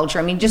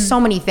agriculture. Just so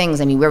many things.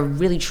 We're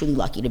really truly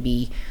lucky to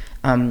be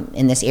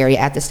in this area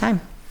at this time.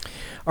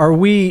 Are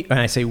we, and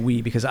I say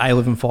we because I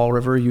live in Fall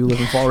River, you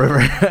live in Fall River,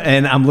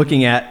 and I'm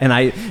looking at, and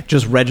I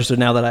just registered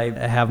now that I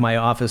have my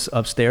office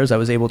upstairs. I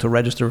was able to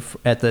register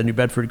at the New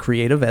Bedford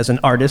Creative as an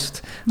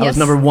artist. I was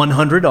number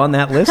 100 on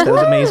that list. That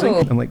was amazing.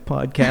 I'm like,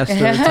 podcaster,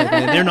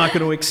 they're not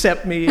going to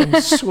accept me.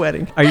 I'm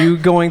sweating. Are you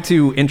going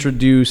to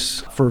introduce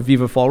for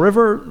Viva Fall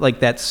River,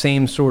 like that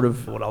same sort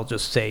of, what I'll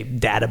just say,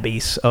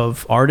 database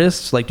of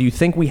artists? Like, do you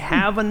think we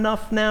have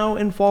enough now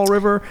in Fall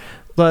River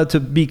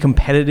to be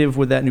competitive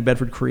with that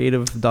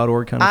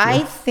newbedfordcreative.org kind of I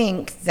feel?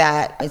 think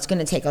that it's going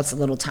to take us a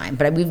little time,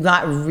 but we've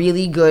got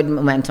really good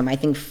momentum. I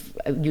think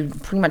you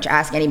pretty much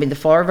ask anybody. The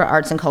Fall River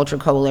Arts and Culture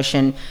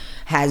Coalition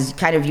has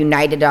kind of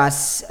united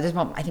us. There's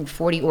about, I think,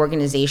 40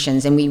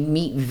 organizations, and we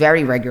meet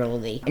very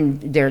regularly. And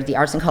the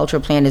Arts and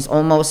Culture Plan is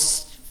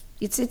almost,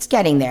 it's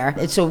getting there.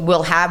 And so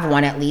we'll have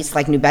one at least,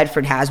 like New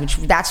Bedford has, which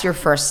that's your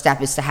first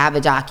step, is to have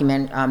a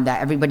document that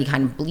everybody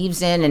kind of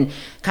believes in and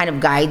kind of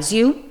guides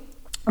you,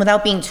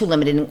 without being too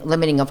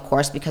limiting, of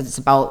course, because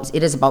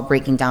it is about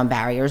breaking down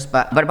barriers,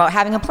 but about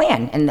having a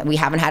plan. And we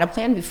haven't had a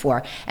plan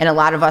before. And a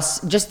lot of us,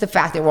 just the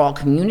fact that we're all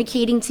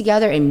communicating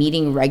together and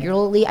meeting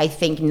regularly, I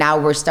think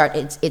now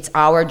it's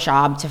our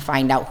job to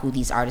find out who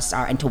these artists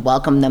are and to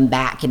welcome them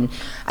back. And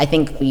I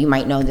think you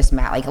might know this,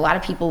 Matt, like a lot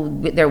of people,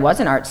 there was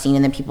an art scene,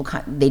 and then people,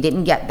 they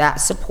didn't get that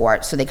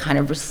support, so they kind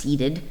of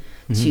receded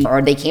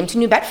or they came to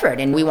New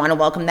Bedford, and we want to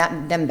welcome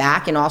them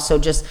back. And also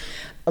just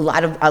a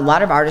lot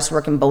of artists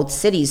work in both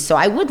cities, so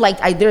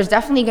there's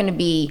definitely going to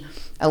be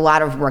a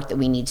lot of work that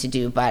we need to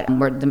do, but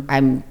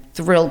I'm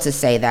thrilled to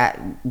say that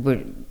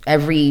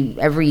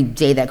every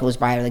day that goes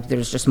by, like,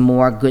 there's just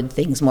more good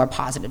things, more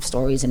positive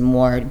stories, and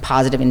more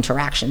positive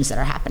interactions that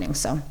are happening.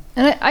 So,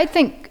 and I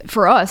think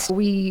for us,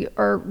 we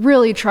are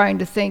really trying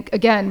to think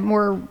again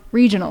more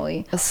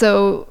regionally.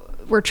 So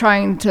we're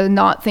trying to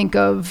not think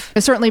of,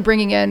 certainly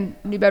bringing in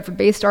New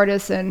Bedford-based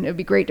artists, and it would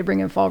be great to bring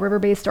in Fall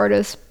River-based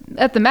artists.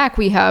 At the MAC,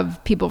 we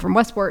have people from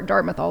Westport,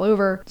 Dartmouth, all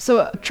over.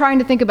 So trying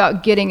to think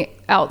about getting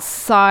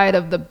outside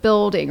of the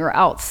building or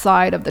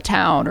outside of the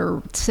town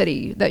or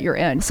city that you're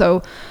in.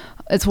 So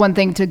it's one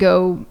thing to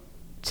go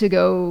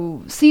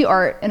see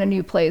art in a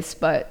new place,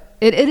 but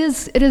it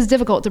is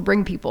difficult to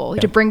bring people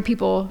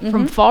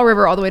from Fall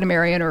River all the way to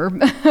Marion, or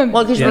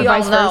well, because we all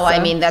vice know, versa. I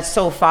mean, that's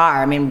so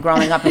far. I mean,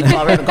 growing up in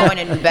Fall River, going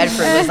to New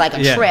Bedford was like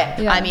a trip.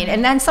 Yeah. I mean,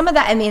 and then some of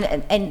that, I mean,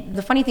 and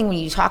the funny thing when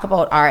you talk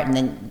about art and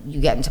then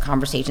you get into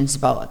conversations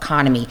about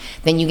economy,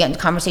 then you get into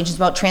conversations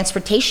about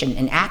transportation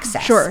and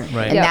access. Sure.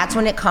 Right. And that's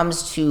when it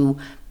comes to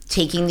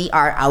taking the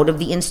art out of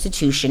the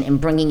institution and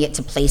bringing it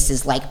to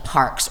places like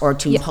parks or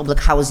to public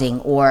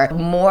housing or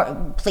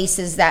more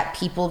places that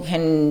people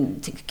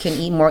can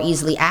more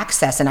easily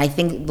access. And I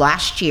think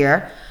last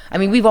year, I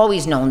mean, we've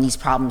always known these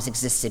problems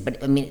existed,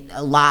 but I mean,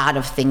 a lot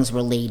of things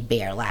were laid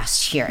bare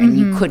last year, and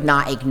you could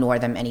not ignore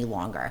them any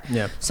longer.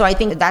 Yeah. So I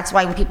think that's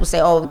why when people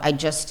say, "Oh, I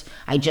just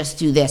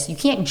do this," you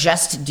can't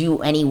just do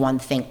any one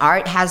thing.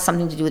 Art has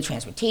something to do with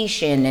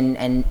transportation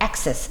and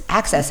access,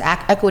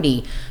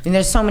 equity. I mean,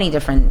 there's so many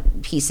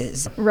different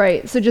pieces.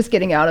 Right. So just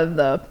getting out of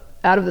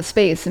the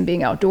space and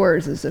being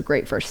outdoors is a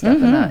great first step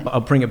in that.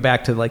 I'll bring it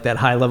back to like that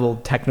high level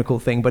technical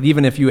thing, but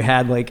even if you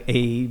had like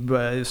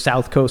a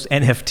South Coast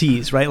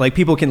NFTs, right? Like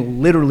people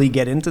can literally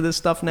get into this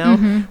stuff now,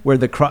 where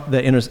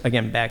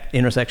the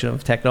intersection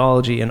of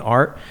technology and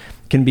art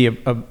can be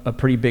a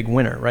pretty big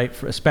winner, right?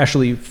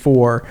 Especially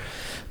for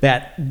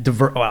that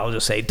I'll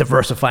just say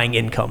diversifying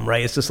income,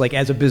 right? It's just like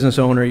as a business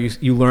owner,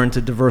 you learn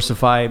to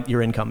diversify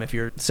your income. If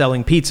you're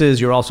selling pizzas,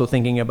 you're also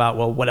thinking about,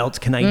 well, what else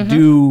can I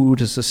do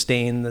to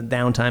sustain the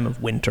downtime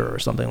of winter or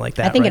something like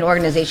that? I think right? an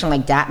organization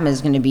like DATMA is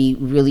going to be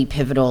really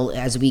pivotal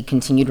as we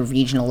continue to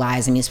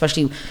regionalize. I mean,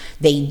 especially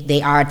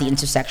they are at the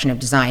intersection of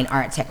design,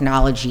 art,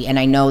 technology, and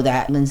I know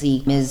that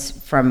Lindsay Miz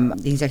from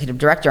the executive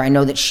director, I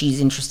know that she's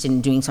interested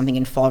in doing something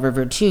in Fall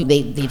River too.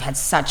 They've had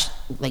such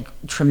like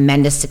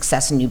tremendous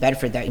success in New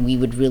Bedford that we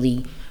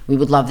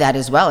would love that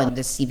as well. And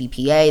the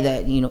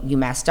CVPA,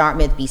 UMass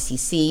Dartmouth,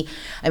 BCC.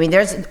 I mean,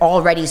 there's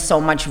already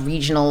so much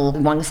regional.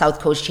 One South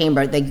Coast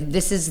Chamber. Like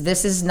this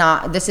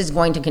is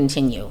going to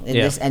continue.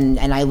 Yeah.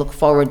 And I look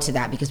forward to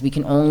that because we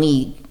can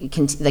only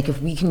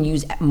if we can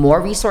use more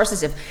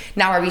resources. If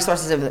now our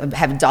resources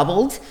have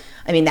doubled,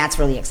 I mean that's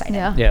really exciting.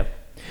 Yeah.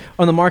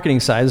 On the marketing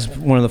side, this is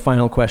one of the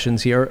final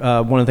questions here.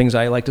 One of the things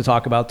I like to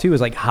talk about too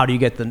is like, how do you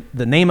get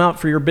the name out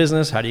for your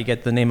business? How do you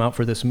get the name out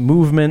for this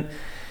movement?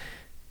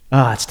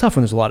 It's tough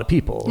when there's a lot of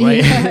people,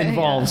 right,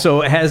 involved.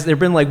 So has there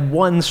been like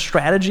one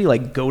strategy,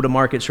 like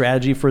go-to-market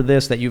strategy for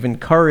this that you've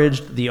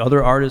encouraged the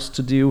other artists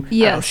to do?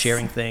 Yes.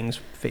 Sharing things,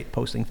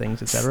 posting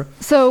things, etc.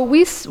 So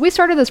we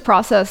started this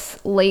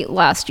process late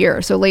last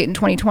year. So late in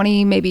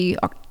 2020, maybe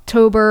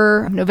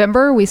October,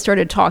 November, we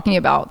started talking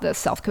about the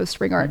South Coast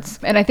Spring Arts.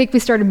 And I think we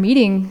started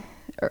meeting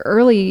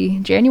early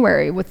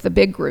January with the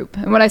big group.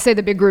 And when I say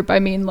the big group, I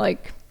mean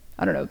like,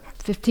 I don't know,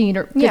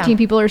 15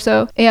 people or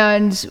so.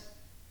 And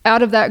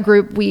out of that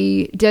group,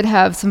 we did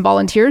have some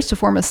volunteers to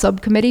form a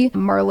subcommittee.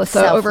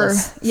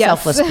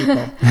 Selfless people.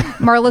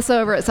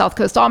 Marlissa over at South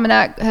Coast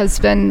Almanac has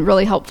been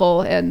really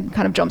helpful in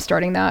kind of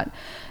jumpstarting that.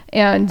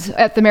 And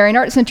at the Marion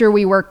Arts Center,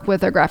 we work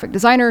with a graphic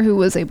designer who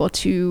was able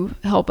to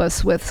help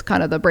us with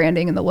kind of the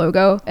branding and the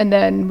logo. And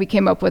then we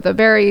came up with a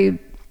very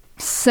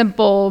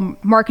simple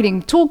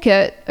marketing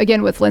toolkit,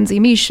 again with Lindsay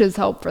Mish's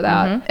help for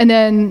that. And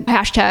then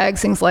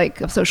hashtags, things like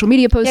social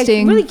media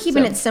posting. Really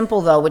keeping it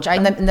simple though, which the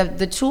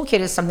toolkit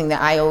is something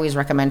that I always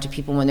recommend to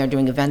people when they're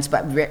doing events,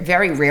 but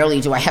very rarely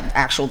do I have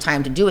actual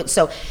time to do it.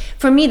 So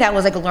for me, that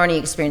was like a learning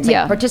experience,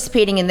 like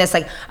participating in this.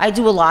 Like I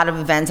do a lot of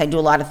events, I do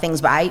a lot of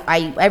things, but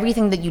I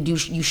everything that you do,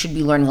 you should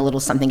be learning a little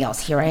something else.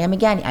 Here I am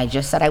again. I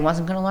just said I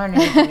wasn't going to learn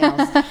anything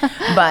else,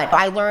 but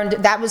I learned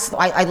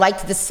I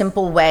liked the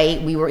simple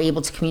way we were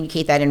able to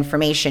communicate that information.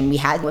 We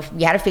had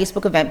a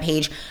Facebook event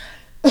page.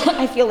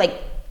 I feel like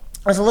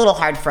it was a little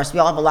hard for us. We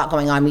all have a lot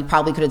going on. We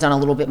probably could have done a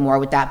little bit more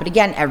with that. But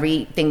again,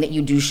 everything that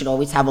you do should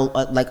always have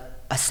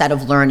a set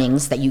of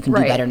learnings that you can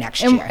do better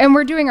next year. And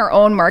we're doing our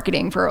own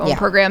marketing for our own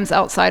programs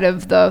outside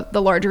of the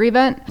larger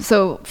event.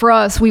 So for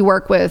us, we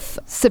work with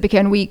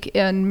SIPICAN Week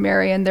in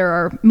Marion. They're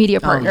our media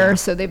partners,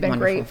 so they've been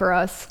great for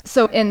us.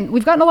 So, and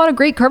we've gotten a lot of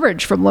great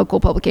coverage from local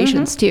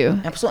publications too.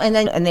 Absolutely.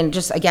 And then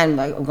just again,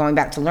 like going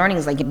back to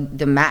learnings, like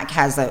the MAC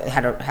has a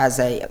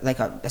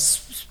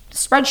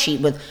spreadsheet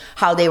with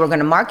how they were going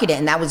to market it,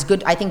 and that was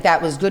good. I think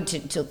that was good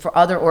for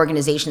other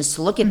organizations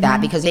to look at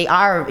that because they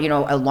are,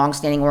 a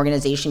longstanding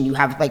organization. You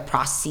have like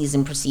processes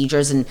and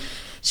procedures, and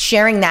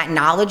sharing that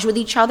knowledge with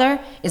each other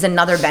is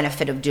another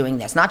benefit of doing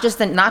this. Not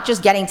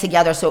just getting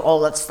together. So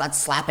let's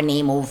slap a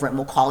name over it and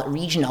we'll call it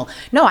regional.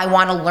 No, I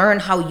want to learn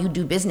how you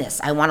do business.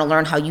 I want to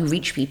learn how you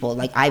reach people.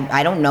 Like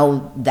I don't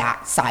know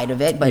that side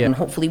of it, but and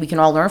hopefully we can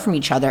all learn from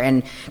each other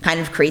and kind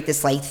of create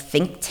this like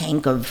think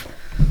tank of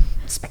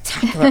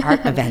spectacular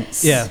art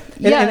events. Yeah.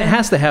 And it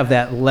has to have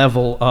that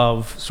level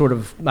of sort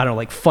of, I don't know,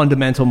 like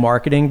fundamental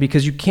marketing,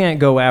 because you can't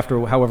go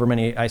after however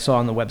many I saw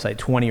on the website,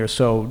 20 or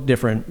so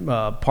different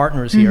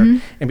partners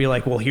here, and be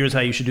like, well, here's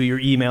how you should do your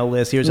email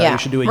list. Here's how you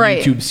should do a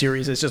YouTube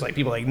series. It's just like,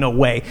 people are like, no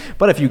way.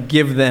 But if you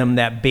give them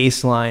that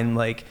baseline,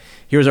 like,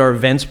 here's our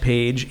events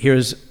page,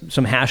 here's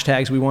some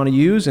hashtags we want to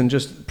use, and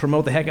just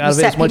promote the heck out of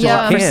it as much as you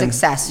can. For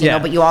success, you know,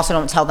 but you also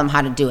don't tell them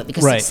how to do it,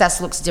 because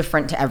success looks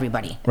different to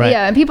everybody. Right.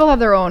 Yeah, and people have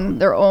their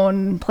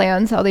own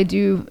plans, how they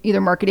do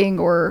either marketing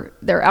or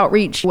their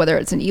outreach, whether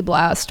it's an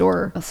e-blast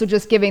or so,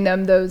 just giving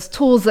them those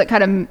tools that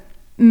kind of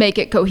make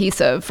it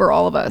cohesive for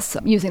all of us,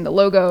 using the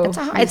logo.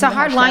 It's a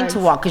hard line to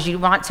walk, because you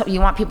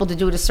want people to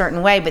do it a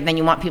certain way, but then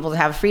you want people to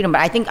have freedom. But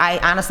I think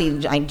honestly,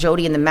 like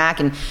Jody and the Mac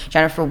and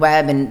Jennifer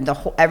Webb and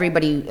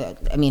everybody,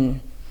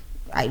 I'm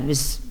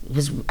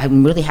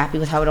really happy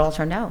with how it all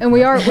turned out. And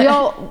we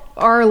all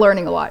are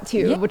learning a lot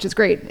too, which is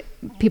great.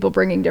 People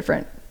bringing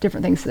different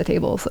things to the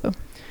table. So.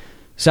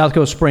 South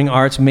Coast Spring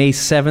Arts, May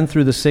 7th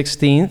through the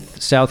 16th,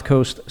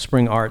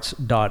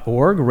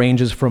 southcoastspringarts.org.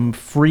 Ranges from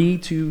free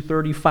to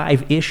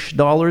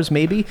 $35-ish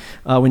maybe.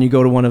 When you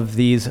go to one of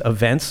these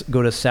events,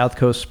 go to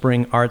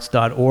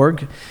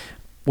southcoastspringarts.org.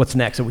 What's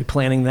next? Are we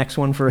planning the next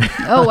one for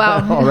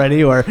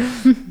already? Or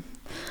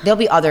there'll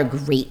be other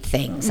great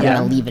things. I'm going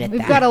to leave it at that.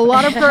 We've got a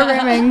lot of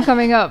programming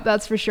coming up,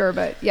 that's for sure.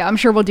 But yeah, I'm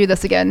sure we'll do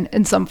this again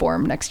in some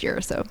form next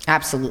year. So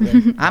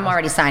absolutely. I'm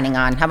already signing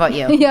on. How about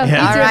you? Yeah.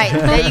 All right.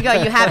 There you go.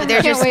 You have it.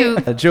 There's your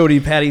scoop.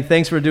 Jody, Patty,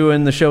 thanks for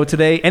doing the show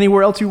today.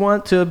 Anywhere else you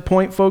want to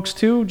point folks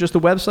to? Just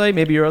the website,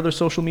 maybe your other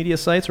social media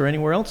sites, or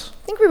anywhere else?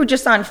 I think we were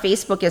just on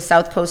Facebook as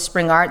South Coast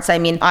Spring Arts. I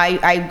mean,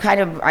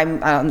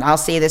 I'll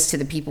say this to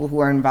the people who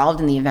are involved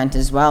in the event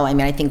as well. I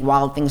mean, I think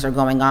while things are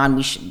going on,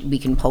 we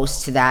can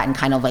post to that and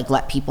kind of like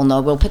let people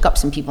know. We'll pick up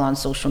some people on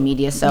social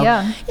media. So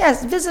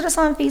yes, visit us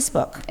on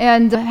Facebook.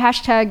 And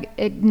hashtag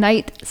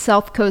Ignite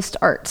South Coast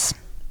Arts.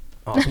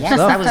 Awesome yes,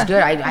 stuff. that was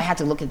good. I had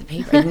to look at the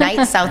paper.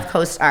 Ignite South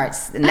Coast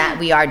Arts, and that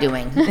we are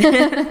doing.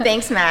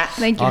 Thanks, Matt.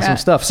 Thank you, Awesome Matt.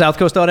 stuff.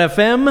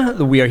 Southcoast.fm,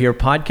 the We Are Here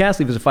podcast.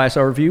 Leave us a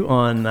 5-star review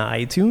on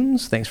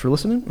iTunes. Thanks for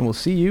listening, and we'll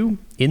see you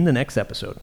in the next episode.